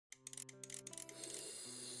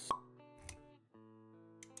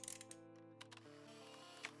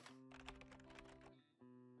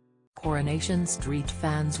Coronation Street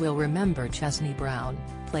fans will remember Chesney Brown,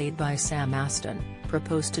 played by Sam Aston,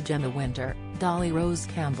 proposed to Gemma Winter, Dolly Rose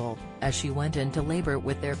Campbell, as she went into labor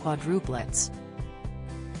with their quadruplets.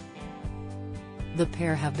 The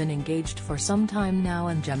pair have been engaged for some time now,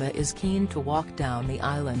 and Gemma is keen to walk down the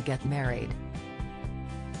aisle and get married.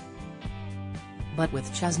 But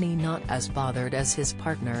with Chesney not as bothered as his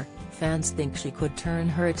partner, fans think she could turn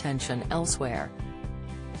her attention elsewhere.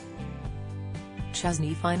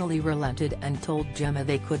 Chesney finally relented and told Gemma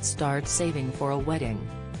they could start saving for a wedding.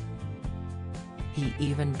 He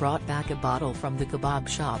even brought back a bottle from the kebab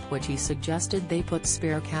shop which he suggested they put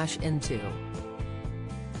spare cash into.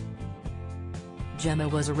 Gemma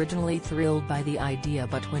was originally thrilled by the idea,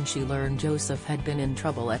 but when she learned Joseph had been in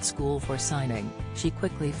trouble at school for signing, she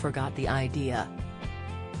quickly forgot the idea.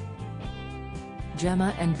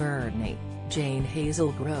 Gemma and Bernie, Jane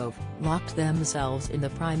Hazel Grove, locked themselves in the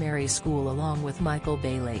primary school along with Michael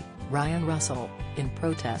Bailey, Ryan Russell, in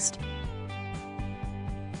protest.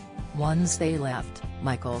 Once they left,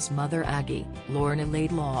 Michael's mother Aggie, Lorna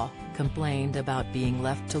Laidlaw, complained about being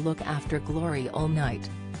left to look after Glory all night.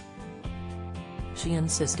 She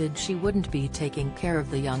insisted she wouldn't be taking care of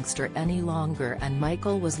the youngster any longer, and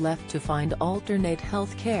Michael was left to find alternate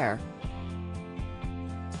health care.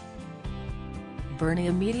 Bernie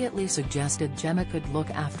immediately suggested Gemma could look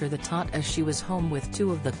after the tot as she was home with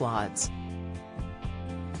two of the quads.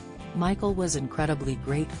 Michael was incredibly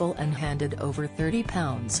grateful and handed over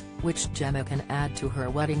 £30, which Gemma can add to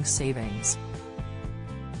her wedding savings.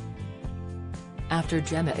 After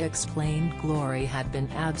Gemma explained Glory had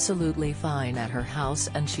been absolutely fine at her house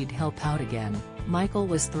and she'd help out again, Michael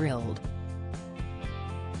was thrilled.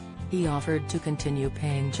 He offered to continue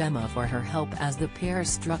paying Gemma for her help as the pair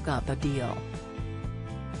struck up a deal.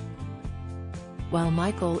 While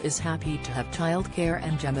Michael is happy to have childcare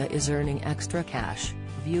and Gemma is earning extra cash,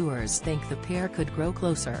 viewers think the pair could grow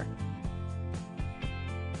closer.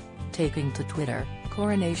 Taking to Twitter,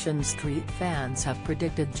 Coronation Street fans have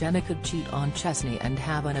predicted Gemma could cheat on Chesney and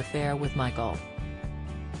have an affair with Michael.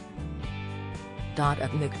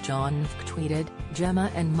 @McJohnf tweeted,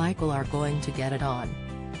 "Gemma and Michael are going to get it on.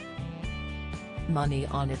 Money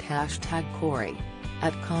on it." #Corey.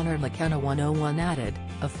 @Connor McKenna 101 added,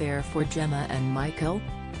 "Affair for Gemma and Michael?"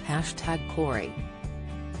 #Corey.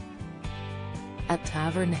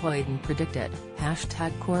 @TavernHoyden predicted,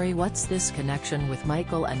 #Corey what's this connection with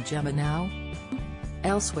Michael and Gemma now?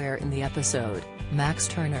 Elsewhere in the episode, Max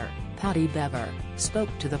Turner, Patty Bever, spoke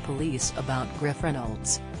to the police about Griff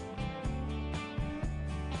Reynolds.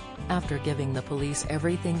 After giving the police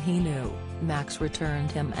everything he knew, Max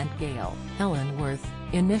returned him, and Gail, Helen Worth,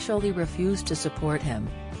 initially refused to support him.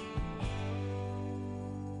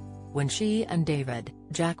 When she and David,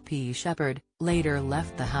 Jack P. Shepherd, later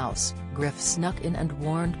left the house, Griff snuck in and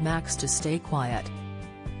warned Max to stay quiet.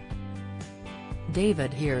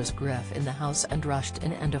 David hears Griff in the house and rushed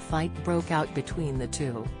in, and a fight broke out between the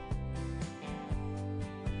two.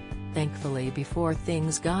 Thankfully, before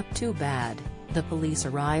things got too bad, the police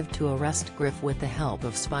arrived to arrest Griff with the help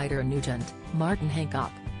of Spider Nugent, Martin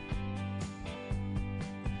Hancock.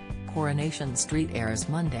 Coronation Street airs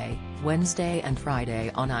Monday, Wednesday and Friday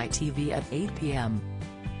on ITV at 8 p.m.